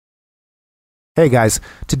Hey guys,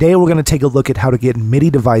 today we're going to take a look at how to get MIDI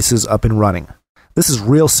devices up and running. This is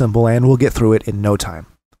real simple and we'll get through it in no time.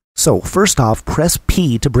 So first off, press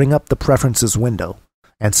P to bring up the Preferences window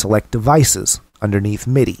and select Devices underneath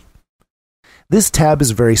MIDI. This tab is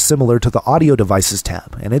very similar to the Audio Devices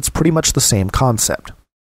tab, and it's pretty much the same concept.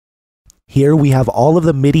 Here we have all of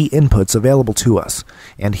the MIDI inputs available to us,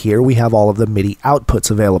 and here we have all of the MIDI outputs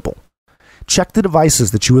available. Check the devices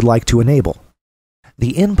that you would like to enable.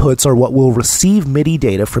 The inputs are what will receive MIDI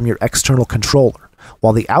data from your external controller,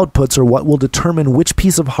 while the outputs are what will determine which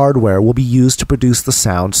piece of hardware will be used to produce the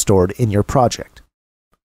sound stored in your project.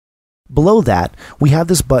 Below that, we have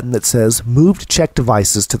this button that says Move to Check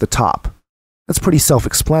Devices to the top. That's pretty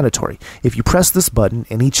self-explanatory. If you press this button,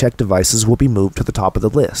 any checked devices will be moved to the top of the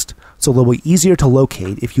list, so they'll be easier to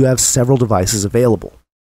locate if you have several devices available.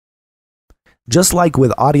 Just like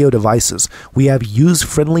with audio devices, we have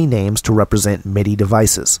user-friendly names to represent MIDI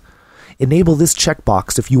devices. Enable this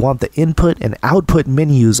checkbox if you want the input and output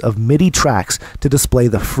menus of MIDI tracks to display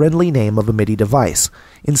the friendly name of a MIDI device,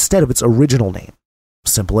 instead of its original name.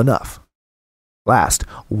 Simple enough. Last,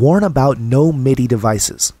 warn about no MIDI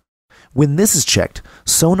devices. When this is checked,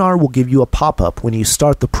 Sonar will give you a pop-up when you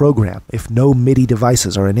start the program if no MIDI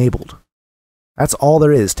devices are enabled. That's all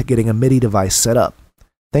there is to getting a MIDI device set up.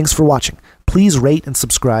 Thanks for watching. Please rate and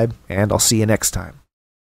subscribe, and I'll see you next time.